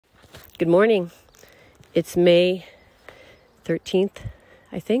Good morning. It's May 13th,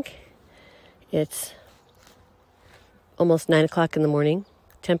 I think. It's almost 9 o'clock in the morning.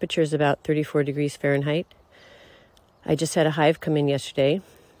 Temperature is about 34 degrees Fahrenheit. I just had a hive come in yesterday,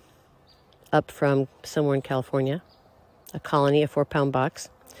 up from somewhere in California, a colony, a 4-pound box.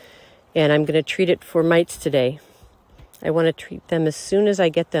 And I'm going to treat it for mites today. I want to treat them as soon as I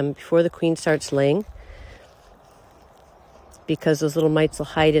get them, before the queen starts laying, because those little mites will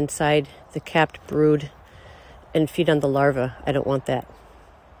hide inside the capped brood and feed on the larva. I don't want that.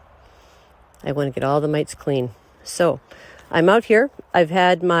 I want to get all the mites clean. So I'm out here. I've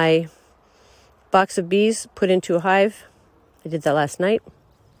had my box of bees put into a hive. I did that last night.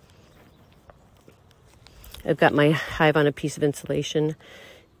 I've got my hive on a piece of insulation,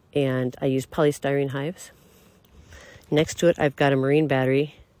 and I use polystyrene hives. Next to it, I've got a marine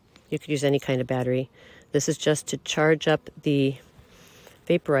battery. You could use any kind of battery. This is just to charge up the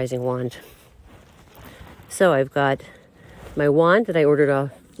vaporizing wand. So I've got my wand that I ordered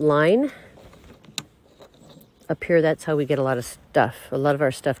offline. Up here, that's how we get a lot of stuff. A lot of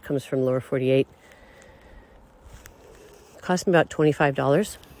our stuff comes from lower 48. It cost me about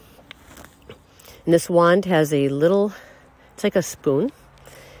 $25. And this wand has a little, it's like a spoon,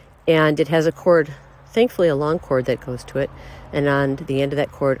 and it has a cord, thankfully a long cord that goes to it. And on the end of that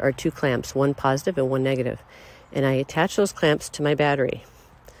cord are 2 clamps, one positive and one negative. And I attach those clamps to my battery.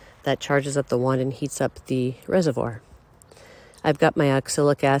 That charges up the wand and heats up the reservoir. I've got my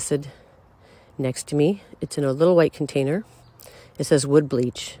oxalic acid next to me. It's in a little white container. It says wood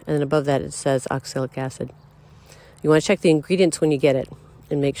bleach, and then above that it says oxalic acid. You want to check the ingredients when you get it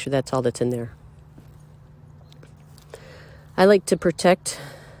and make sure that's all that's in there. I like to protect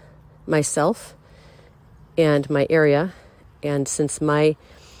myself and my area, and since my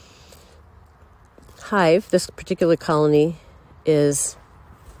hive, this particular colony, is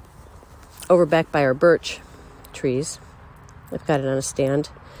over back by our birch trees, I've got it on a stand.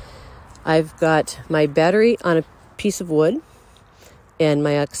 I've got my battery on a piece of wood and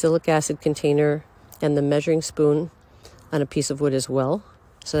my oxalic acid container and the measuring spoon on a piece of wood as well,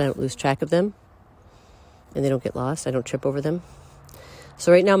 so that I don't lose track of them and they don't get lost. I don't trip over them.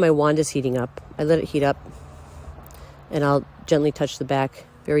 So right now my wand is heating up. I let it heat up, and I'll gently touch the back,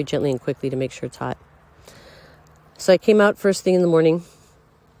 very gently and quickly, to make sure it's hot. So I came out first thing in the morning.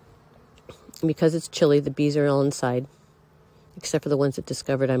 Because it's chilly, the bees are all inside, except for the ones that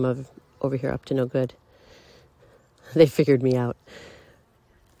discovered I'm over here up to no good. They figured me out.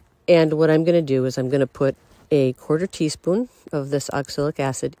 And what I'm going to do is I'm going to put a 1/4 teaspoon of this oxalic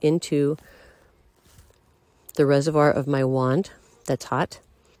acid into the reservoir of my wand that's hot,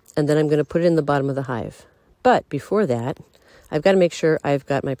 and then I'm going to put it in the bottom of the hive. But before that, I've got to make sure I've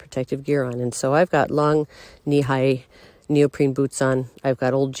got my protective gear on. And so I've got long knee-high neoprene boots on. I've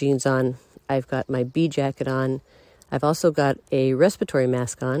got old jeans on. I've got my bee jacket on. I've also got a respiratory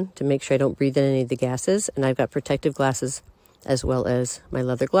mask on to make sure I don't breathe in any of the gases. And I've got protective glasses as well as my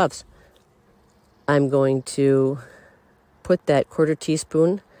leather gloves. I'm going to put that 1/4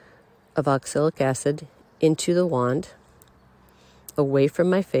 teaspoon of oxalic acid into the wand, away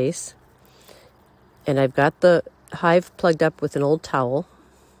from my face. And I've got the hive plugged up with an old towel.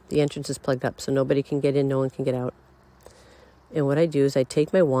 The entrance is plugged up so nobody can get in, no one can get out. And what I do is I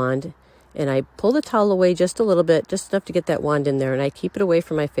take my wand and I pull the towel away just a little bit, just enough to get that wand in there, and I keep it away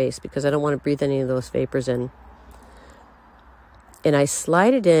from my face because I don't want to breathe any of those vapors in. And I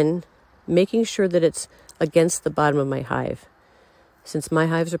slide it in, making sure that it's against the bottom of my hive. Since my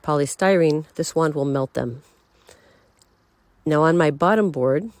hives are polystyrene, this wand will melt them. Now on my bottom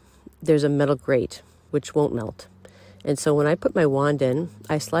board, there's a metal grate, which won't melt. And so when I put my wand in,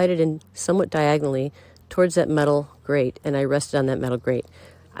 I slide it in somewhat diagonally towards that metal grate, and I rest it on that metal grate.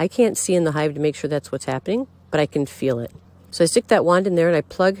 I can't see in the hive to make sure that's what's happening, but I can feel it. So I stick that wand in there and I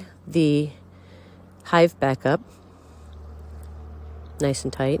plug the hive back up, nice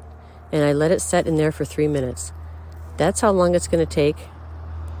and tight, and I let it set in there for 3 minutes. That's how long it's going to take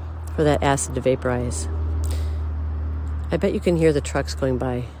for that acid to vaporize. I bet you can hear the trucks going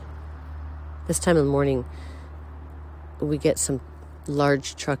by. This time of the morning, we get some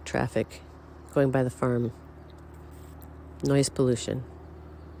large truck traffic going by the farm. Noise pollution.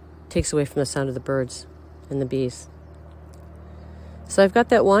 Takes away from the sound of the birds and the bees. So I've got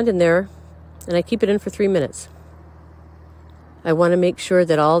that wand in there, and I keep it in for 3 minutes. I want to make sure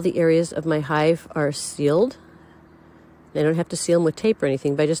that all the areas of my hive are sealed. I don't have to seal them with tape or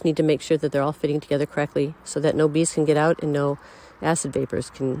anything, but I just need to make sure that they're all fitting together correctly so that no bees can get out and no acid vapors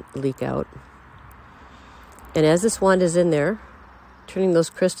can leak out. And as this wand is in there, turning those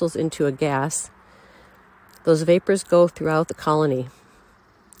crystals into a gas, those vapors go throughout the colony.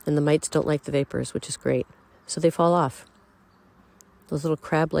 And the mites don't like the vapors, which is great. So they fall off. Those little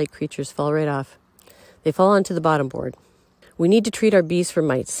crab-like creatures fall right off. They fall onto the bottom board. We need to treat our bees for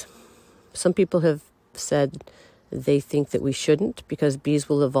mites. Some people have said they think that we shouldn't because bees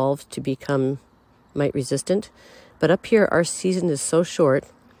will evolve to become mite resistant. But up here, our season is so short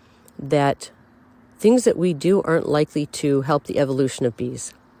that things that we do aren't likely to help the evolution of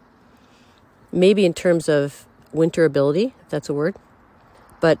bees. Maybe in terms of winter ability, if that's a word.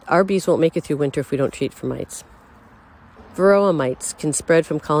 But our bees won't make it through winter if we don't treat for mites. Varroa mites can spread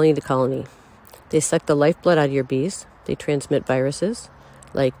from colony to colony. They suck the lifeblood out of your bees. They transmit viruses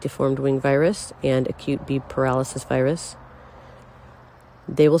like deformed wing virus and acute bee paralysis virus.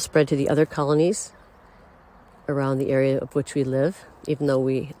 They will spread to the other colonies around the area of which we live. Even though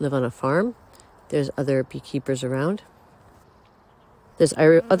we live on a farm, there's other beekeepers around. There's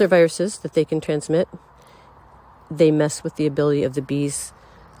other viruses that they can transmit. They mess with the ability of the bees,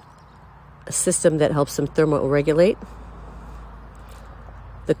 a system that helps them thermoregulate.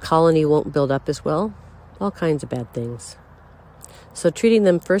 The colony won't build up as well. All kinds of bad things. So treating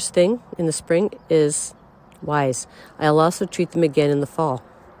them first thing in the spring is wise. I'll also treat them again in the fall,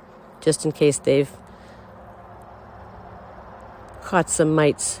 just in case they've caught some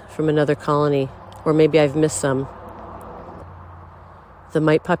mites from another colony, or maybe I've missed some. The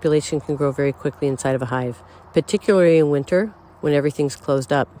mite population can grow very quickly inside of a hive, particularly in winter when everything's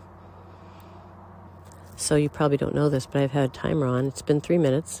closed up. So you probably don't know this, but I've had a timer on. It's been 3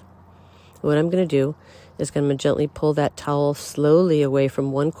 minutes. What I'm going to do is I'm going to gently pull that towel slowly away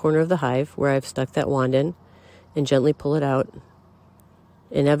from one corner of the hive where I've stuck that wand in and gently pull it out.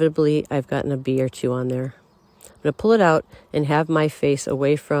 Inevitably, I've gotten a bee or two on there. I'm going to pull it out and have my face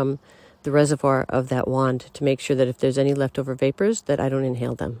away from the reservoir of that wand to make sure that if there's any leftover vapors, that I don't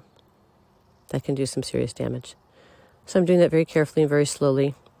inhale them. That can do some serious damage. So I'm doing that very carefully and very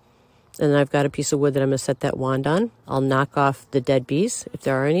slowly. And then I've got a piece of wood that I'm going to set that wand on. I'll knock off the dead bees, if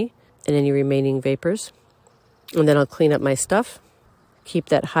there are any, and any remaining vapors. And then I'll clean up my stuff. Keep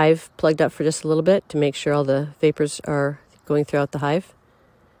that hive plugged up for just a little bit to make sure all the vapors are going throughout the hive.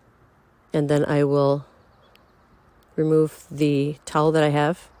 And then I will remove the towel that I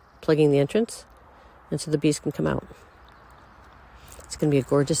have, plugging the entrance, and so the bees can come out. It's going to be a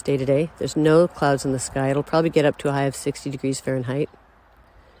gorgeous day today. There's no clouds in the sky. It'll probably get up to a high of 60 degrees Fahrenheit.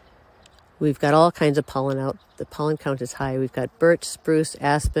 We've got all kinds of pollen out. The pollen count is high. We've got birch, spruce,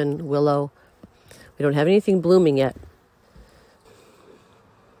 aspen, willow. We don't have anything blooming yet.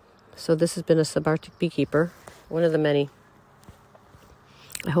 So this has been a Subarctic beekeeper, one of the many.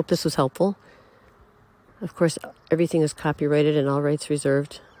 I hope this was helpful. Of course, everything is copyrighted and all rights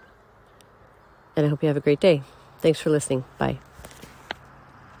reserved. And I hope you have a great day. Thanks for listening. Bye.